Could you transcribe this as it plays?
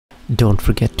Don't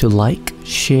forget to like,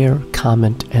 share,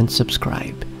 comment and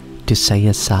subscribe to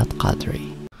Syed Saad Qadri.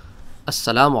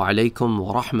 अस्सलामु अलैकुम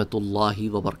वरहमतुल्लाहि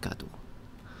वबरकातुहू।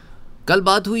 कल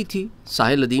बात हुई थी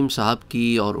साहिल अदीम साहब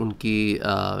की और उनकी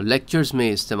लेक्चर्स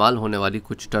में इस्तेमाल होने वाली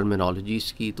कुछ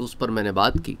टर्मिनोलॉजीज़ की, तो उस पर मैंने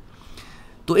बात की।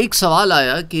 तो एक सवाल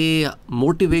आया कि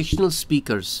मोटिवेशनल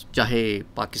स्पीकर्स चाहे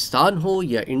पाकिस्तान हो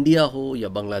या इंडिया हो या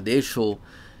बांग्लादेश हो,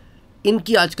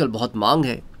 इनकी आजकल बहुत मांग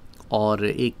है और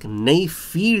एक नई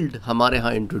फील्ड हमारे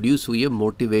यहाँ इंट्रोड्यूस हुई है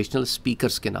मोटिवेशनल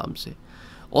स्पीकर्स के नाम से।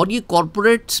 और ये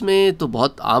कॉरपोरेट्स में तो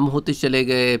बहुत आम होते चले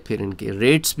गए, फिर इनके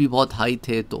रेट्स भी बहुत हाई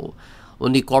थे, तो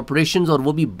उन्हीं कॉरपोरेशंस, और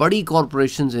वो भी बड़ी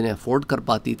कॉरपोरेशंस इन्हें अफोर्ड कर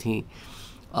पाती थी।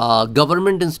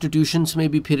 गवर्नमेंट इंस्टीट्यूशंस में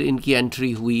भी फिर इनकी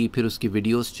एंट्री हुई, फिर उसकी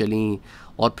वीडियोस चलीं,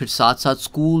 और फिर साथ साथ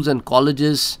स्कूल्स एंड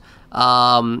कॉलेजेस,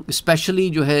 स्पेशली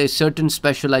जो है सर्टन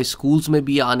स्पेशलाइज स्कूल्स में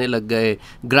भी आने लग गए।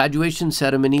 ग्रेजुएशन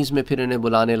सेरेमनीज़ में फिर इन्हें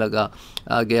बुलाने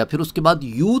गया। फिर उसके बाद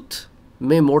यूथ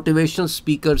में मोटिवेशनल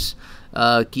स्पीकर्स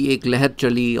की एक लहर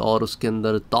चली, और उसके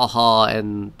अंदर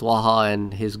तुआहा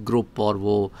एंड हिज ग्रुप, और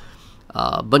वो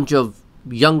bunch of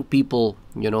young people,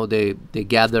 you know, they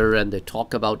gather and they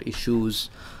talk about issues.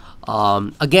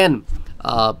 Again,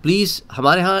 please,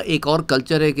 हमारे यहाँ एक और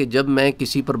कल्चर है कि जब मैं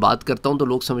किसी पर बात करता हूँ तो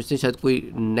लोग समझते हैं शायद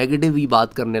कोई नेगेटिव ही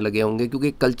बात करने लगे होंगे, क्योंकि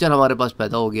एक कल्चर हमारे पास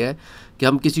पैदा हो गया है कि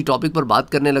हम किसी टॉपिक पर बात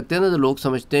करने लगते हैं ना, तो लोग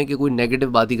समझते हैं कि कोई नेगेटिव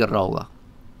बात ही कर रहा होगा।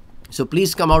 So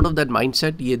please come out of that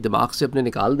mindset. ये दिमाग से अपने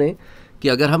निकाल दें कि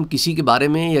अगर हम किसी के बारे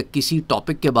में या किसी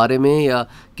टॉपिक के बारे में या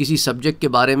किसी सब्जेक्ट के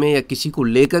बारे में या किसी को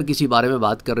लेकर किसी बारे में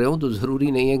बात कर रहे हो, तो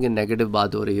ज़रूरी नहीं है कि नेगेटिव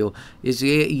बात हो रही हो।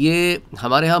 इसलिए ये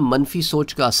हमारे यहाँ मनफी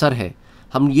सोच का असर है।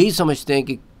 हम यही समझते हैं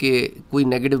कि कोई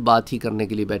नेगेटिव बात ही करने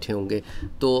के लिए बैठे होंगे।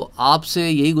 तो आपसे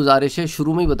यही गुजारिश है,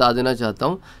 शुरू में ही बता देना चाहता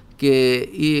हूँ कि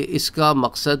ये इसका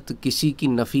मकसद किसी की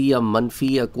नफ़ी या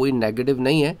मनफी या कोई नेगेटिव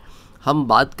नहीं है। हम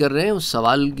बात कर रहे हैं उस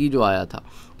सवाल की जो आया था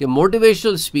कि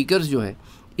मोटिवेशनल स्पीकर्स जो हैं,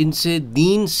 इनसे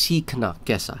दीन सीखना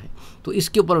कैसा है। तो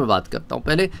इसके ऊपर मैं बात करता हूँ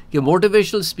पहले कि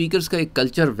मोटिवेशनल स्पीकर्स का एक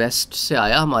कल्चर वेस्ट से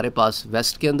आया हमारे पास।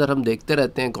 वेस्ट के अंदर हम देखते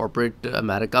रहते हैं, कॉर्पोरेट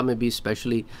अमेरिका में भी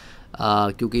स्पेशली,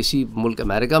 क्योंकि इसी मुल्क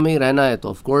अमेरिका में ही रहना है, तो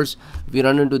of course we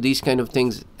run into these kind of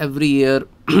things every year,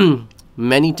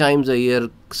 many times a year.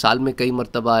 साल में कई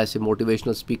मरतबा ऐसे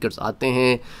मोटिवेशनल स्पीकर्स आते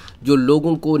हैं जो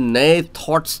लोगों को नए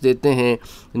थॉट्स देते हैं,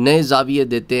 नए ज़ाविये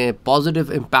देते हैं,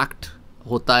 पॉजिटिव इम्पैक्ट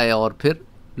होता है, और फिर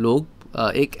लोग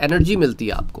एक एनर्जी मिलती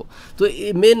है आपको। तो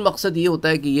मेन मकसद ये होता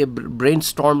है कि ये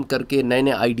ब्रेनस्टॉर्म करके नए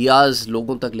नए आइडियाज़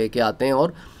लोगों तक लेके आते हैं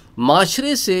और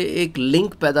माशरे से एक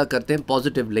लिंक पैदा करते हैं,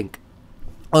 पॉजिटिव लिंक,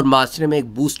 और माशरे में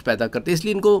एक बूस्ट पैदा करते हैं।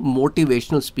 इसलिए इनको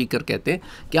मोटिवेशनल स्पीकर कहते हैं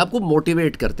कि आपको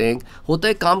मोटिवेट करते हैं। होता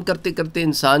है काम करते करते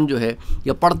इंसान जो है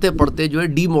या पढ़ते पढ़ते जो है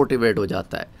डीमोटिवेट हो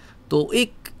जाता है, तो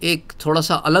एक थोड़ा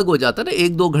सा अलग हो जाता है ना,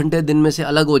 1-2 घंटे दिन में से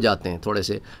अलग हो जाते हैं थोड़े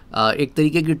से। एक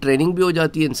तरीके की ट्रेनिंग भी हो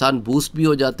जाती है, इंसान बूस्ट भी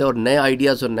हो जाता है और नए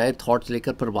आइडियाज़ और नए थॉट्स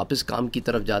लेकर फिर वापस काम की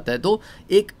तरफ जाता है, तो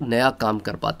एक नया काम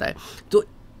कर पाता है। तो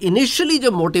इनिशियली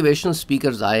जब मोटिवेशनल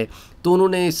स्पीकर्स आए तो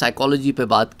उन्होंने साइकोलॉजी पे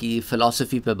बात की,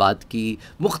 फ़िलासफ़ी पे बात की,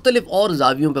 मुख्तलिफ़ और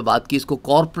ज़ावियों पे बात की। इसको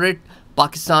कॉर्पोरेट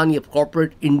पाकिस्तान या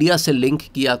कॉर्पोरेट इंडिया से लिंक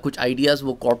किया, कुछ आइडियाज़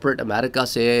वो कॉर्पोरेट अमेरिका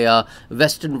से या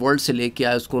वेस्टर्न वर्ल्ड से लेके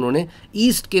आए, उसको उन्होंने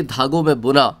ईस्ट के धागों में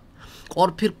बुना।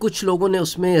 और फिर कुछ लोगों ने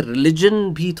उसमें रिलीजन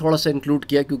भी थोड़ा सा इंक्लूड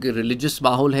किया, क्योंकि रिलीजियस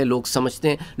माहौल है, लोग समझते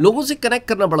हैं, लोगों से कनेक्ट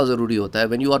करना बड़ा ज़रूरी होता है।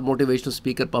 When you are motivational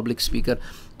speaker, public speaker,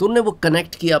 तो उन्होंने वो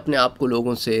कनेक्ट किया अपने आप को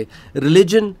लोगों से,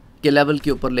 रिलीजन के लेवल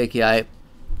के ऊपर लेके आए।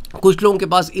 कुछ लोगों के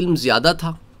पास इल्म ज़्यादा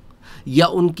था या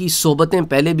उनकी सोबतें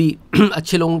पहले भी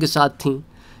अच्छे लोगों के साथ थीं,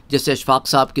 जैसे अशफाक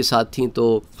साहब के साथ थीं।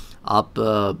 तो आप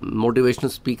मोटिवेशनल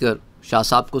स्पीकर शाह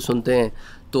साहब को सुनते हैं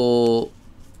तो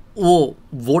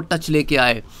वो टच लेके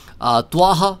आए।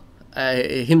 तुआहा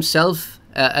himself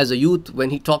as a youth,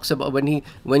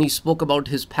 when he spoke about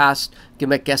his past, कि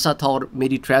मैं कैसा था और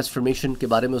मेरी ट्रांसफॉर्मेशन के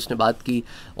बारे में उसने बात की,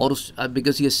 और उस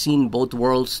because he has seen both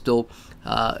worlds, तो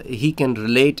he can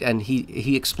relate and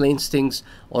he explains things,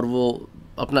 और वो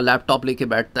अपना लैपटॉप लेके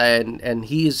बैठता है and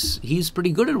he is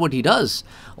pretty good at what he does,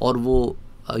 और वो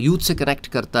यूथ से कनेक्ट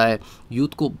करता है,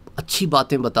 यूथ को अच्छी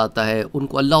बातें बताता है,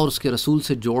 उनको अल्लाह और उसके रसूल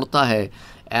से जोड़ता है।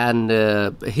 And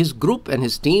his group and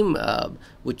his team,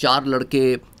 वो 4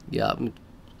 लड़के, या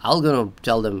I'll gonna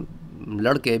tell them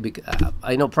लड़के,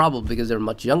 I know probably because they're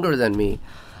much younger than me,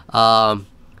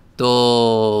 तो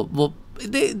वो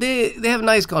they have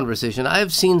nice conversation. I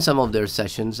have seen some of their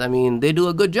sessions. I mean they do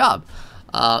a good job.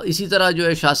 इसी तरह जो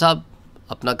है शाह साहब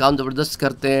अपना काम ज़बरदस्त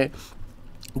करते हैं।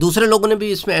 दूसरे लोगों ने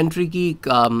भी इसमें एंट्री की,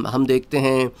 हम देखते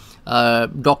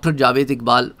हैं डॉक्टर जावेद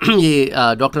इकबाल, ये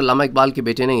डॉक्टर लामा इकबाल के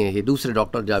बेटे नहीं हैं, ये दूसरे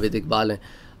डॉक्टर जावेद इकबाल हैं।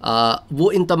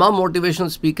 वो इन तमाम मोटिवेशनल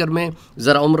स्पीकर में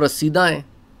ज़रा उम्र रसीदा हैं,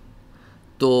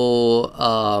 تو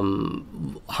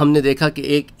ہم نے دیکھا کہ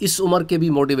ایک اس عمر کے بھی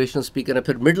موٹیویشنل اسپیکر ہیں,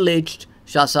 پھر مڈل ایجڈ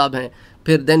شاہ صاحب ہیں,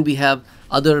 پھر دین we have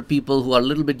other people who are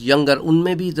little bit younger, ان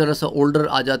میں بھی ذرا سا اولڈر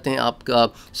آ جاتے ہیں. آپ کا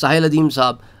ساحل ادیم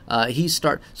صاحب, ہی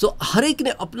اسٹارٹ. سو ہر ایک نے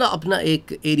اپنا اپنا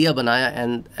ایک ایریا بنایا,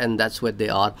 and that's where they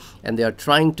are and they are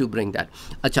trying to bring that.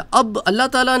 اچھا, اب اللہ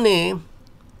تعالیٰ نے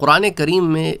قرآن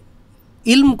کریم میں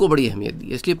علم کو بڑی اہمیت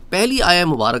دی, اس لیے پہلی آیہ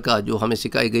مبارکہ جو ہمیں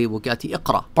سکھائی گئی وہ کیا تھی؟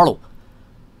 اقرا, پڑھو.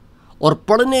 اور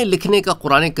پڑھنے لکھنے کا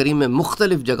قرآن کریم میں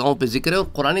مختلف جگہوں پہ ذکر ہے, اور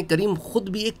قرآن کریم خود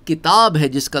بھی ایک کتاب ہے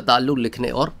جس کا تعلق لکھنے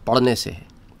اور پڑھنے سے ہے.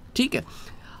 ٹھیک ہے,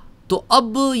 تو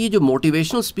اب یہ جو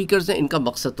موٹیویشنل سپیکرز ہیں ان کا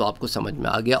مقصد تو آپ کو سمجھ میں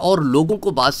آ گیا, اور لوگوں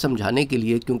کو بات سمجھانے کے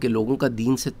لیے, کیونکہ لوگوں کا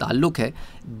دین سے تعلق ہے,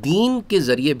 دین کے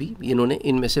ذریعے بھی انہوں نے,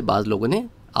 ان میں سے بعض لوگوں نے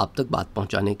آپ تک بات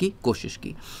پہنچانے کی کوشش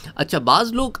کی. اچھا,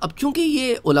 بعض لوگ اب چونکہ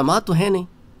یہ علماء تو ہیں نہیں,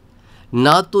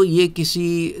 نہ تو یہ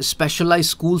کسی اسپیشلائز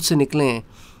اسکول سے نکلے ہیں,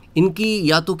 ان کی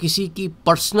یا تو کسی کی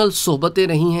پرسنل صحبتیں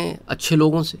رہی ہیں اچھے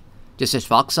لوگوں سے جیسے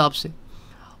اشفاق صاحب سے,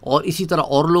 اور اسی طرح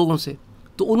اور لوگوں سے,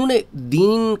 تو انہوں نے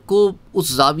دین کو اس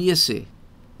زاویے سے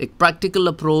ایک پریکٹیکل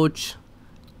اپروچ,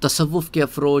 تصوف کے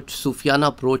اپروچ, صوفیانہ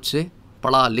اپروچ سے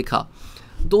پڑھا لکھا,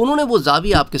 تو انہوں نے وہ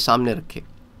زاویے آپ کے سامنے رکھے.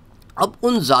 اب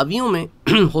ان زاویوں میں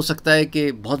ہو سکتا ہے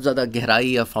کہ بہت زیادہ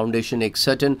گہرائی یا فاؤنڈیشن ایک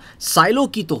سرٹن سائلو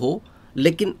کی تو ہو,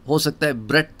 لیکن ہو سکتا ہے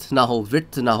بریڈتھ نہ ہو,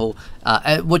 وڈتھ نہ ہو,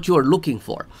 what you are looking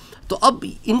for. تو اب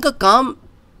ان کا کام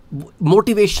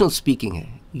موٹیویشنل اسپیکنگ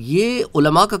ہے, یہ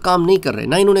علماء کا کام نہیں کر رہے,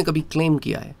 نہ انہوں نے کبھی کلیم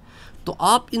کیا ہے. تو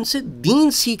آپ ان سے دین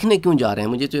سیکھنے کیوں جا رہے ہیں؟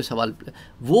 مجھے تو یہ سوال,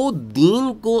 وہ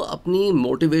دین کو اپنی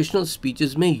موٹیویشنل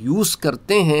اسپیچز میں یوز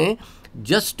کرتے ہیں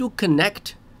جسٹ ٹو کنیکٹ,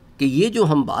 کہ یہ جو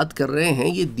ہم بات کر رہے ہیں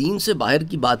یہ دین سے باہر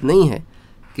کی بات نہیں ہے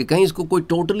کہ کہیں اس کو کوئی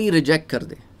ٹوٹلی ریجیکٹ کر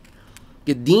دے,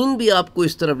 کہ دین بھی آپ کو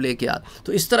اس طرف لے کے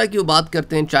تو اس طرح کی وہ بات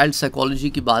کرتے ہیں, چائلڈ سائیکالوجی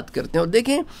کی بات کرتے ہیں. اور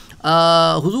دیکھیں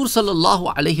حضور صلی اللہ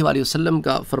علیہ وآلہ وسلم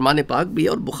کا فرمان پاک بھی ہے,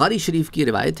 اور بخاری شریف کی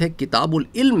روایت ہے کتاب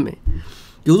العلم میں,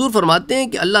 کہ حضور فرماتے ہیں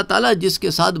کہ اللہ تعالیٰ جس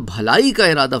کے ساتھ بھلائی کا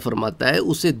ارادہ فرماتا ہے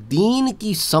اسے دین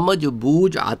کی سمجھ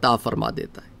بوجھ عطا فرما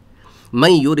دیتا ہے.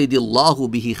 من یرید اللہ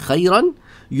بہ خیرا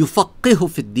یفقہہ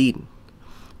فی الدین,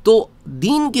 تو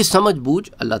دین کی سمجھ بوجھ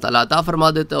اللہ تعالیٰ عطا فرما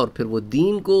دیتا ہے, اور پھر وہ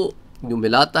دین کو جو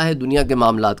ملاتا ہے دنیا کے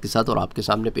معاملات کے ساتھ اور آپ کے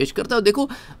سامنے پیش کرتا ہے. دیکھو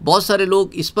بہت سارے لوگ,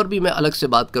 اس پر بھی میں الگ سے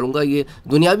بات کروں گا, یہ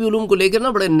دنیاوی علوم کو لے کر نا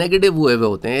بڑے نیگیٹو ہوئے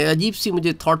ہوتے ہیں. عجیب سی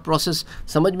مجھے تھاٹ پروسیس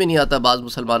سمجھ میں نہیں آتا بعض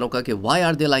مسلمانوں کا, کہ why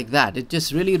are they like that. It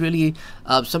just really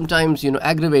some times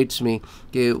aggravates می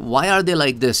کہ why are they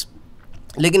like this.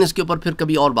 لیکن اس کے اوپر پھر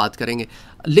کبھی اور بات کریں گے.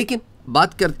 لیکن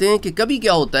بات کرتے ہیں کہ کبھی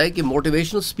کیا ہوتا ہے کہ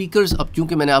موٹیویشنل سپیکرز, اب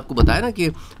چونکہ میں نے آپ کو بتایا نا کہ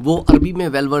وہ عربی میں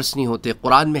ویل ورس نہیں ہوتے,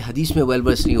 قرآن میں حدیث میں ویل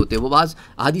ورس نہیں ہوتے, وہ بعض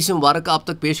حدیث مبارکہ آپ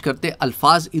تک پیش کرتے,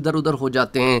 الفاظ ادھر ادھر ہو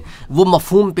جاتے ہیں, وہ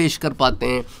مفہوم پیش کر پاتے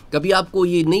ہیں, کبھی آپ کو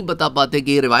یہ نہیں بتا پاتے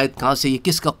کہ یہ روایت کہاں سے, یہ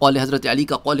کس کا قول ہے, حضرت علی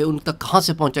کا قول ہے, ان تک کہاں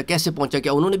سے پہنچا, کیسے پہنچا,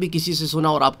 کیا انہوں نے بھی کسی سے سنا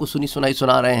اور آپ کو سنی سنائی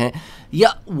سنا رہے ہیں, یا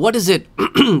what is it.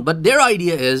 But their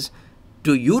idea is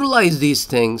to utilize these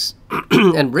things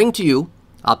and bring to you,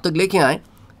 آپ تک لے کے آئیں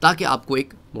تاکہ آپ کو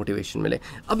ایک موٹیویشن ملے.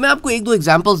 اب میں آپ کو ایک دو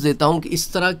ایگزامپلس دیتا ہوں کہ اس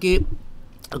طرح کے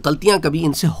غلطیاں کبھی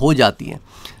ان سے ہو جاتی ہیں.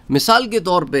 مثال کے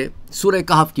طور پہ سورہ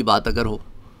کہف کی بات اگر ہو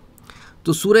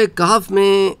تو سورہ کہف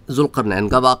میں ذوالقرنین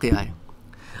کا واقعہ ہے.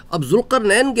 اب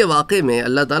ذوالقرنین کے واقعے میں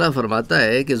اللہ تعالیٰ فرماتا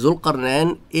ہے کہ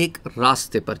ذوالقرنین ایک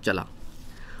راستے پر چلا,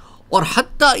 اور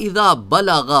حتیٰ اذا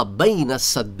بلغ بین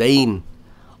السدین,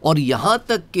 اور یہاں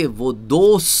تک کہ وہ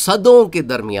دو سدوں کے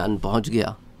درمیان پہنچ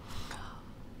گیا.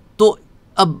 تو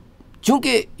اب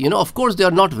چونکہ of course they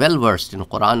are not well versed ان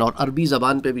قرآن, اور عربی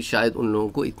زبان پہ بھی شاید ان لوگوں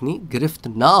کو اتنی گرفت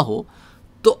نہ ہو,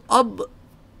 تو اب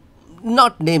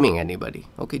not naming anybody,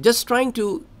 okay, just trying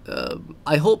to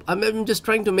I hope I'm just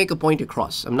trying to make a point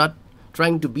across. I'm not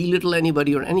trying to belittle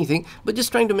anybody or anything, but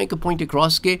just trying to make a point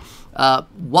across کہ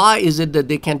why is it that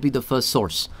they can't be the first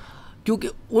source. کیونکہ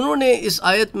انہوں نے اس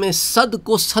آیت میں صد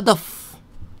کو صدف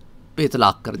پہ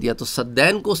اطلاق کر دیا, تو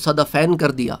صدین کو صدفین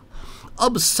کر دیا.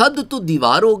 اب صد تو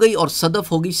دیوار ہو گئی اور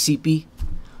صدف ہو گئی سی پی,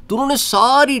 تو انہوں نے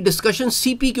ساری ڈسکشن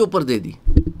سی پی کے اوپر دے دی.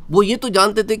 وہ یہ تو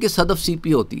جانتے تھے کہ صدف سی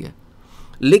پی ہوتی ہے,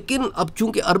 لیکن اب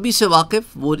چونکہ عربی سے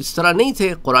واقف وہ اس طرح نہیں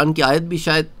تھے, قرآن کی آیت بھی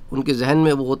شاید ان کے ذہن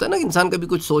میں وہ ہوتا ہے نا کہ انسان کبھی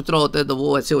کچھ سوچ رہا ہوتا ہے تو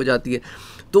وہ ایسے ہو جاتی ہے,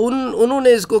 تو انہوں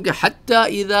نے اس کو کہ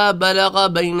حتی اذا بلغ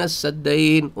بین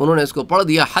السدین, انہوں نے اس کو پڑھ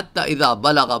دیا حتی اذا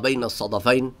بلغ بین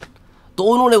الصدفین,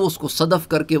 تو انہوں نے اس کو صدف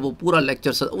کر کے وہ پورا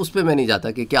لیکچر, اس پہ میں نہیں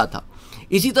جاتا کہ کیا تھا.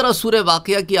 اسی طرح سورہ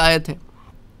واقعہ کی آیت ہے,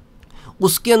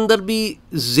 اس کے اندر بھی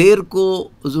زیر کو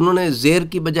انہوں نے زیر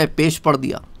کی بجائے پیش پڑھ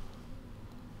دیا.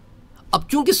 اب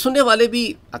چونکہ سننے والے بھی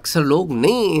اکثر لوگ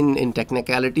نہیں ان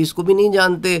ٹیکنیکلٹیز کو بھی نہیں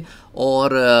جانتے,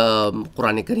 اور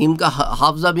قرآن کریم کا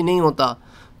حافظہ بھی نہیں ہوتا,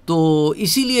 تو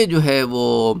اسی لیے جو ہے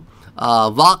وہ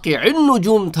واقع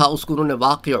النجوم تھا، اس کو انہوں نے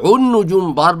واقع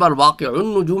النجوم بار بار واقع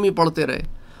النجوم ہی پڑھتے رہے.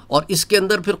 اور اس کے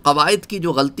اندر پھر قواعد کی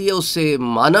جو غلطی ہے اس سے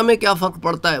معنی میں کیا فرق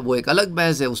پڑتا ہے وہ ایک الگ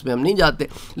بحث ہے، اس میں ہم نہیں جاتے.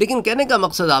 لیکن کہنے کا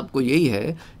مقصد آپ کو یہی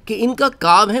ہے کہ ان کا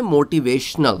کام ہے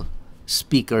موٹیویشنل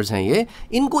اسپیکرز ہیں یہ،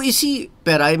 ان کو اسی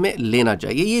پیرائے میں لینا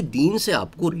چاہیے. یہ دین سے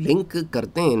آپ کو لنک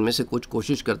کرتے ہیں، ان میں سے کچھ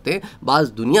کوشش کرتے ہیں،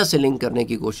 بعض دنیا سے لنک کرنے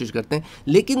کی کوشش کرتے ہیں،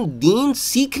 لیکن دین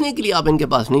سیکھنے کے لیے آپ ان کے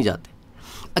پاس نہیں جاتے.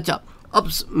 اچھا، اب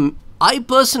آئی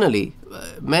پرسنلی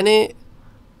میں نے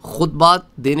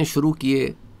خطبات دینے شروع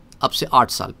کیے اب سے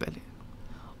 8 سال پہلے،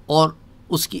 اور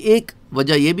اس کی ایک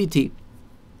وجہ یہ بھی تھی،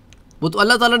 وہ تو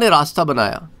اللہ تعالیٰ نے راستہ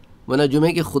بنایا، ورنہ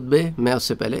جمعے کے خطبے میں اس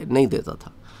سے پہلے نہیں دیتا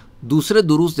تھا، دوسرے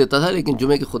دروس دیتا تھا لیکن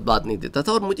جمعے کے خطبات نہیں دیتا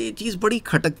تھا. اور مجھے یہ چیز بڑی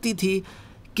کھٹکتی تھی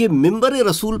کہ ممبر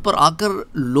رسول پر آ کر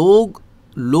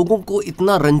لوگوں کو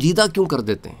اتنا رنجیدہ کیوں کر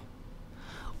دیتے ہیں،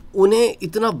 انہیں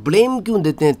اتنا بلیم کیوں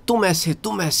دیتے ہیں، تم ایسے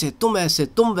تم ایسے تم ایسے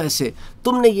تم ویسے،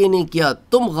 تم نے یہ نہیں کیا،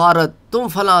 تم غارت، تم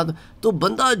فلاں. تو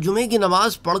بندہ جمعے کی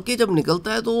نماز پڑھ کے جب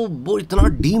نکلتا ہے تو وہ اتنا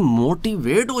ڈی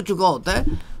موٹیویٹ ہو چکا ہوتا ہے،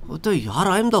 وہ تو یار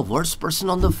I am the worst person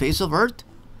on the face of earth,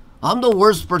 I am the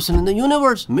worst person in the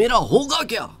universe, میرا ہوگا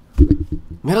کیا،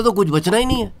 میرا تو کچھ بچنا ہی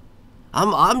نہیں ہے،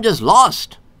 آئی ایم جسٹ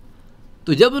لاسٹ.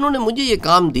 تو جب انہوں نے مجھے یہ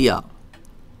کام دیا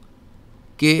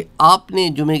کہ آپ نے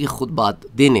جمعے کے خطبات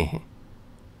دینے ہیں،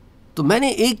 تو میں نے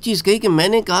ایک چیز کہی کہ میں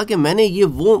نے کہا کہ میں نے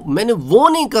وہ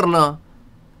نہیں کرنا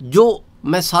جو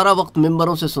میں سارا وقت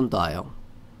ممبروں سے سنتا آیا ہوں،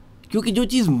 کیونکہ جو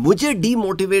چیز مجھے ڈی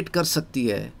موٹیویٹ کر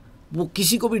سکتی ہے وہ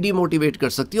کسی کو بھی ڈی موٹیویٹ کر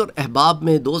سکتی ہے. اور احباب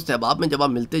میں، دوست احباب میں جب آپ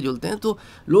ملتے جلتے ہیں تو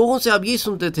لوگوں سے آپ یہی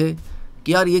سنتے تھے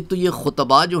کہ یار ایک تو یہ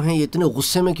خطباء جو ہیں یہ اتنے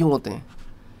غصے میں کیوں ہوتے ہیں،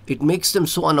 it makes them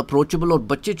so in approachable. اور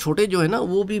بچے چھوٹے جو ہیں نا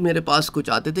وہ بھی میرے پاس کچھ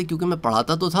آتے تھے، کیونکہ میں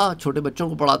پڑھاتا تو تھا، چھوٹے بچوں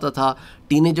کو پڑھاتا تھا،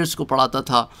 ٹین ایجرز کو پڑھاتا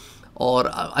تھا، اور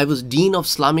I was Dean of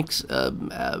Islamic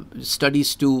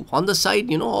Studies too on the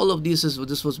side, you know, all of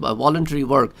this was my voluntary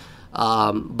work.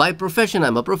 By profession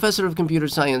I'm a professor of computer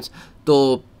science. تو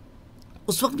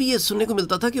اس وقت بھی یہ سننے کو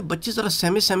ملتا تھا کہ بچے ذرا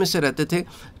سہمے سے رہتے تھے.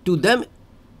 To them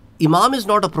امام از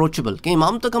ناٹ اپروچیبل، کہ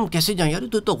امام تک ہم کیسے جائیں، یار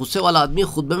تو غصے والا آدمی،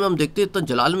 خطبے میں ہم دیکھتے ہیں اتنا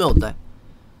جلال میں ہوتا ہے.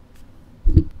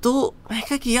 تو میں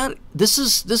کہا کہ یار this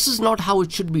is not how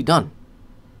it should be done,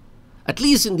 at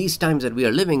least in these times that we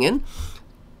are living in.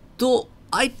 تو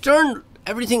I turned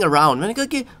everything around. میں نے کہا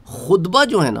کہ خطبہ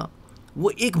جو ہے نا وہ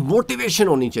ایک موٹیویشن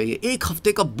ہونی چاہیے، ایک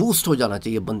ہفتے کا بوسٹ ہو جانا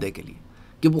چاہیے بندے کے لیے،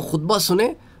 کہ وہ خطبہ سنے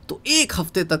تو ایک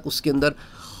ہفتے تک اس کے اندر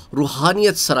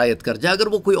روحانیت سرایت کر جائے. اگر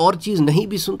وہ کوئی اور چیز نہیں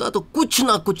بھی سنتا تو کچھ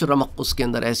نہ کچھ رمق اس کے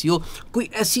اندر ایسی ہو، کوئی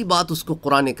ایسی بات اس کو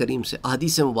قرآن کریم سے،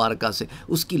 احادیث مبارکہ سے،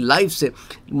 اس کی لائف سے،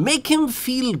 میک ہم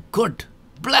فیل گڈ،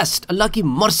 بلیسڈ، اللہ کی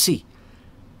مرسی،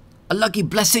 اللہ کی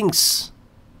بلیسنگس.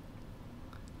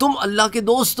 تم اللہ کے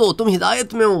دوست ہو، تم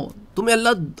ہدایت میں ہو، تمہیں اللہ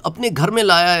اپنے گھر میں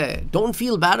لایا ہے، don't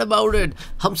feel bad about it.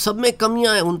 ہم سب میں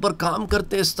کمیاں ہیں، ان پر کام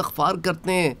کرتے ہیں، استغفار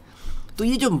کرتے ہیں. تو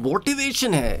یہ جو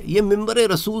موٹیویشن ہے یہ ممبر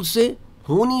رسول سے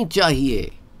ہونی چاہیے،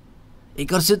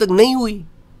 ایک عرصے تک نہیں ہوئی.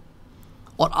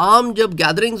 اور عام جب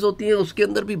گیدرنگز ہوتی ہیں اس کے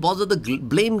اندر بھی بہت زیادہ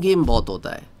بلیم گیم بہت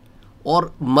ہوتا ہے، اور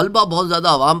ملبہ بہت زیادہ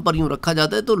عوام پر یوں رکھا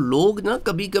جاتا ہے، تو لوگ نا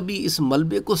کبھی کبھی اس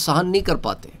ملبے کو سہن نہیں کر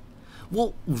پاتے. وہ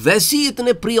ویسے ہی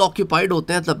اتنے پری آکیوپائڈ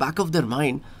ہوتے ہیں at the back of their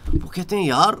mind, وہ کہتے ہیں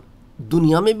یار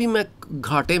دنیا میں بھی میں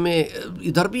گھاٹے میں،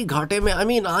 ادھر بھی گھاٹے میں، آئی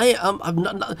مین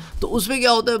تو اس میں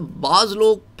کیا ہوتا ہے بعض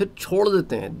لوگ پھر چھوڑ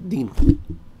دیتے ہیں دین کو،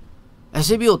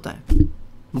 ایسے بھی ہوتا ہے،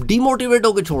 ڈی موٹیویٹ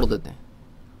ہو کے چھوڑ دیتے ہیں.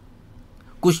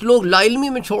 کچھ لوگ لا علمی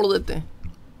میں چھوڑ دیتے ہیں،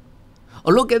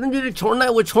 اور لوگ کہتے ہیں جو چھوڑنا ہے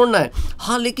وہ چھوڑنا ہے.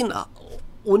 ہاں لیکن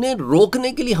انہیں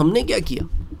روکنے کے لیے ہم نے کیا کیا؟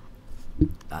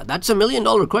 That's a $1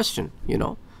 million question, you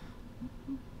know.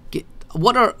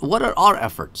 What are our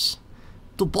efforts?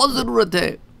 تو بہت ضرورت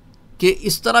ہے کہ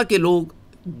اس طرح کے لوگ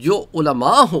جو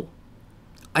علماء ہوں.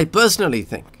 I personally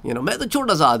think, you know, میں تو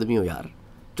چھوٹا سا آدمی ہوں یار،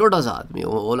 چھوٹا سا آدمی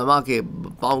ہوں، علماء کے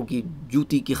پاؤں کی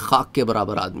جوتی کی خاک کے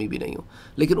برابر آدمی بھی نہیں ہوں،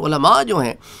 لیکن علماء جو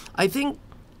ہیں I think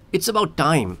it's about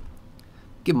time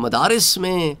کہ مدارس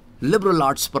میں لبرل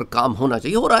آرٹس پر کام ہونا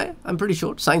چاہیے. ہو رہا ہے، I am pretty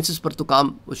sure, sciences پر تو کام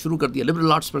شروع کر دیا،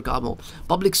 لبرل آرٹس پر کام ہو،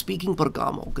 پبلک اسپیکنگ پر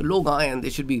کام ہو، کہ لوگ آئیں and they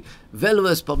should be well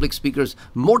versed public speakers,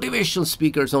 motivational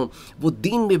speakers ہوں، وہ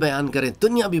دین بھی بیان کریں،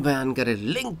 دنیا بھی بیان کریں،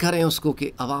 لنک کریں اس کو، کہ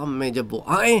عوام میں جب وہ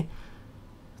آئیں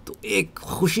تو ایک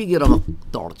خوشی کی رمق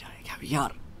دوڑ جائے گا، یار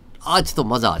آج تو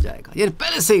مزہ آ جائے گا. یعنی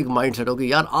پہلے سے ایک مائنڈ سیٹ ہو کہ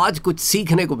یار آج کچھ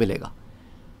سیکھنے کو ملے گا.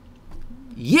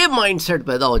 یہ مائنڈ سیٹ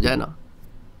پیدا ہو جائے نا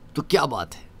تو کیا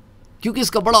بات ہے. کیونکہ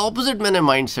اس کا بڑا اپوزٹ میں نے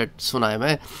مائنڈ سیٹ سنا ہے.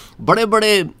 میں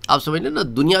بڑے آپ سمجھ لیں نا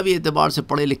دنیاوی اعتبار سے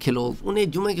پڑھے لکھے لوگ، انہیں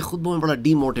جمعے کے خطبوں میں بڑا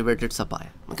ڈی موٹیویٹڈ سا پایا.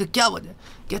 میں کہ کیا وجہ؟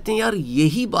 کہتے ہیں یار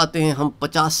یہی باتیں ہم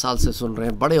 50 سال سے سن رہے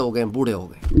ہیں، بڑے ہو گئے، بوڑھے ہو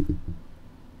گئے.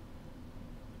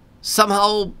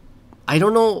 somehow I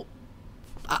don't know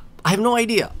I have no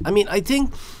idea. I mean, I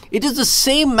think it is the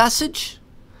same message,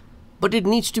 but it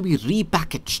needs to be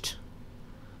repackaged.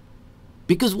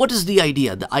 Because what is the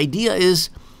idea? The idea is,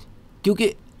 क्योंकि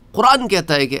कुरान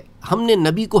कहता है कि हमने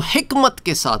नबी को हिकमत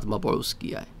के साथ मबऊस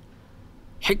किया है.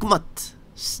 हिकमत,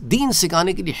 दीन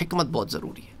सिखाने के लिए हिकमत बहुत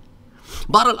ज़रूरी है.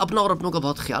 बहरहाल अपना और अपनों का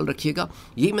बहुत ख्याल रखिएगा.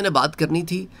 यही मैंने बात करनी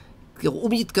थी कि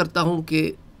उम्मीद करता हूँ कि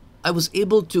I was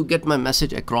able to get my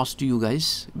message across to you guys.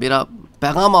 मेरा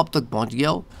पैगाम आप तक पहुँच गया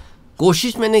हो.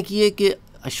 कोशिश मैंने की है कि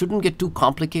I shouldn't gate too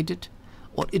complicated,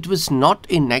 और it was not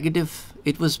a negative,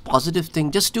 it was positive thing,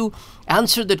 just to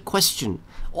answer that question.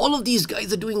 All of these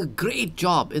guys are doing a great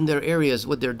job in their areas,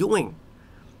 what they're doing,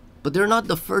 but they're not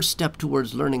the first step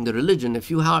towards learning the religion. If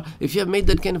you have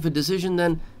made that kind of a decision,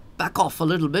 then back off a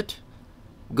little bit,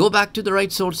 go back to the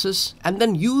right sources, and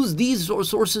then use these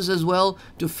sources as well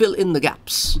to fill in the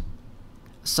gaps.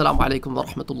 Assalamu alaikum wa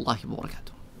rahmatullahi wa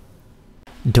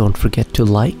barakatuh. Don't forget to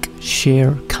like,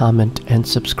 share, comment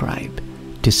and subscribe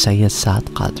to Syed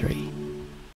Saad Qadri.